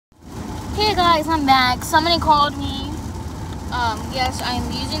Hey guys, I'm back. Somebody called me. Yes, I'm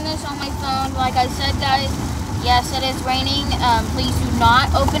using this on my phone. Like I said, guys, yes, it is raining. Please do not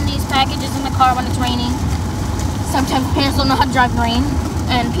open these packages in the car when it's raining. Sometimes parents don't know how to drive in the rain,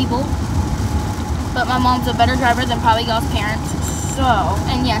 and people. But my mom's a better driver than probably y'all's parents. So,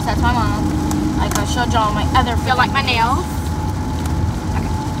 and yes, that's my mom. Like I showed y'all my other. You like my nails?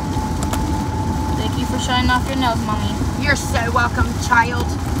 Okay. Thank you for showing off your nails, mommy. You're so welcome, child.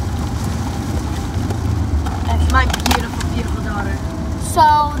 My beautiful, beautiful daughter.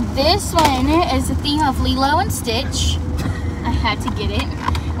 So this one is the theme of Lilo and Stitch. I had to get it.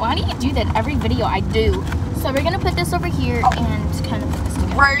 Why do you do that every video I do? So we're gonna put this over here and kind of put this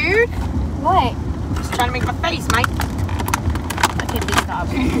together. Rude. What? Just trying to make my face, mate. Okay, please stop.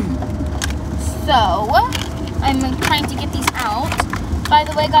 So I'm trying to get these out. By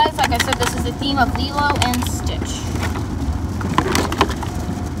the way, guys, like I said, this is the theme of Lilo and Stitch.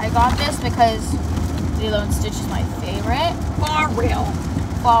 I got this because Lilo and Stitch is my favorite. For real.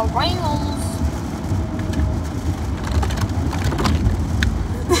 For reals.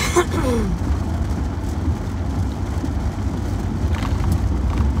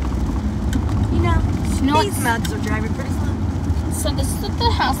 You know, these mugs are driving pretty slow. So this is what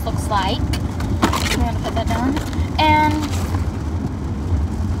the house looks like. I'm gonna put that down. And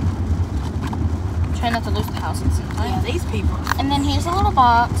try not to lose the house at the same time. Yeah, these people. And then here's a little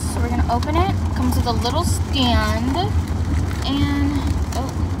box. So we're gonna open it. Comes with a little stand. And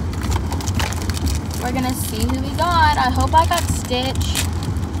we're gonna see who we got. I hope I got Stitch.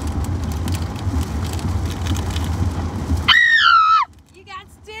 You got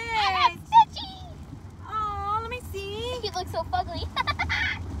Stitch. I got Stitchy. Oh, let me see. He looks so fugly.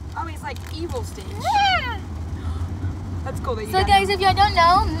 Oh, he's like evil Stitch. Yeah. That's cool that you So got guys, him. if y'all don't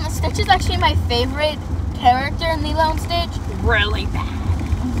know, Stitch is actually my favorite character in Lilo and Stitch. Really bad.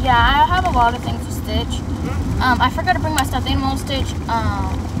 Yeah, I have a lot of things with Stitch. I forgot to bring my stuffed animal Stitch.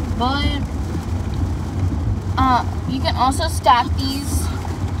 But you can also stack these.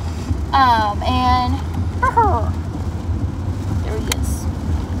 And there he is.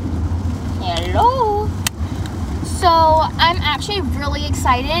 Hello. So I'm actually really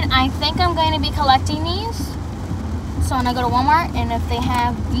excited. I think I'm going to be collecting these. So when I go to Walmart, and if they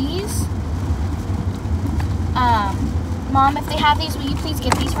have these, Mom, if they have these, will you please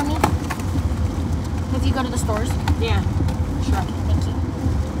get these for me? If you go to the stores. Yeah. Sure. Thank you.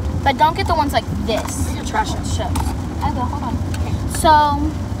 But don't get the ones like this. You're trash it. Shows. I will. Hold on. So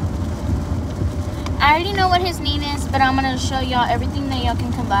I already know what his name is, but I'm gonna show y'all everything that y'all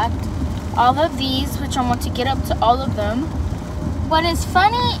can collect. All of these, which I want to get up to all of them. What is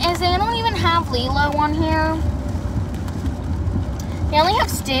funny is they don't even have Lilo on here. They only have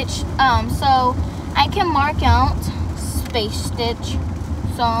Stitch. So I can mark out Space Stitch.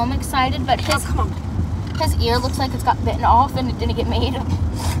 So I'm excited, but his ear looks like it's got bitten off and it didn't get made.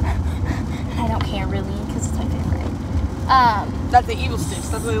 I don't care really because it's my favorite. That's the evil Stitch.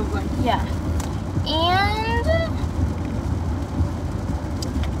 That's what it looks like. Yeah. And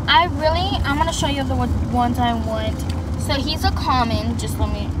I'm gonna show you the ones I want. So he's a common. Just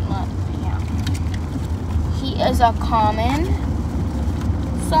yeah. He is a common.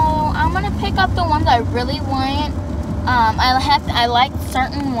 So I'm gonna pick up the ones I really want. I like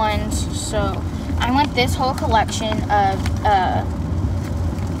certain ones, so I want this whole collection of I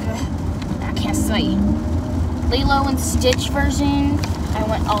can't say Lilo and Stitch version. I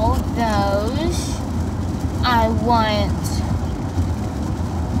want all of those. I want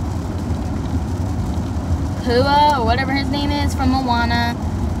Pua or whatever his name is from Moana.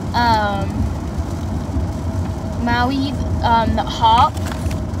 Maui, the hawk.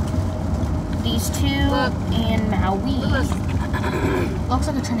 These two and Maui. Looks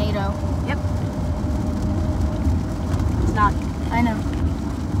like a tornado. Yep. It's not. I know.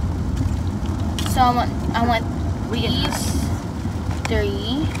 So I want these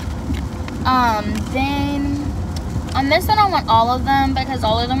three. Then on this one I want all of them because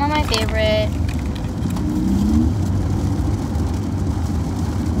all of them are my favorite.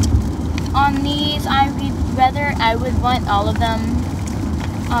 On these I would want all of them.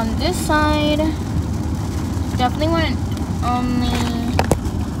 On this side, definitely want only.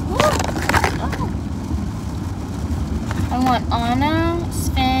 I want Anna,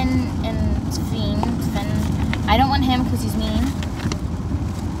 Sven, and Sven. I don't want him because he's mean.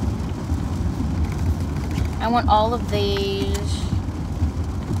 I want all of these.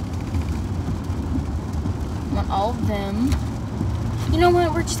 I want all of them. You know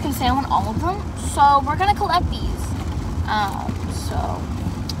what? We're just gonna say I want all of them. So we're gonna collect these. So.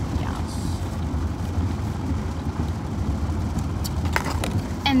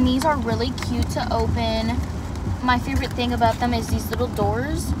 And these are really cute to open. My favorite thing about them is these little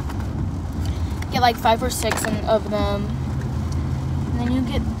doors. Get like 5 or 6 of them. And then you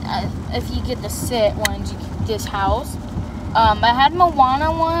get, if you get the sit ones, you get this house. I had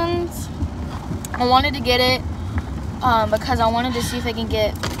Moana ones. I wanted to get it because I wanted to see if I can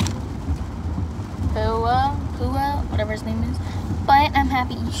get Hua, whatever his name is. But I'm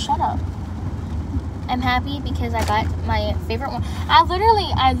happy. Shut up. I'm happy because I got my favorite one. I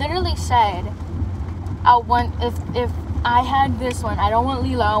literally said, I want, if I had this one, I don't want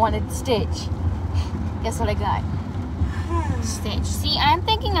Lilo, I wanted Stitch. Guess what I got? Stitch. See, I'm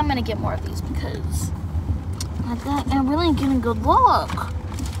thinking I'm gonna get more of these because I'm really getting good luck.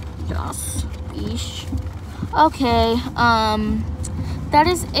 Yes. Eesh. Okay, that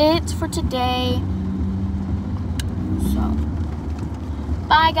is it for today. So,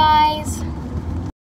 bye guys.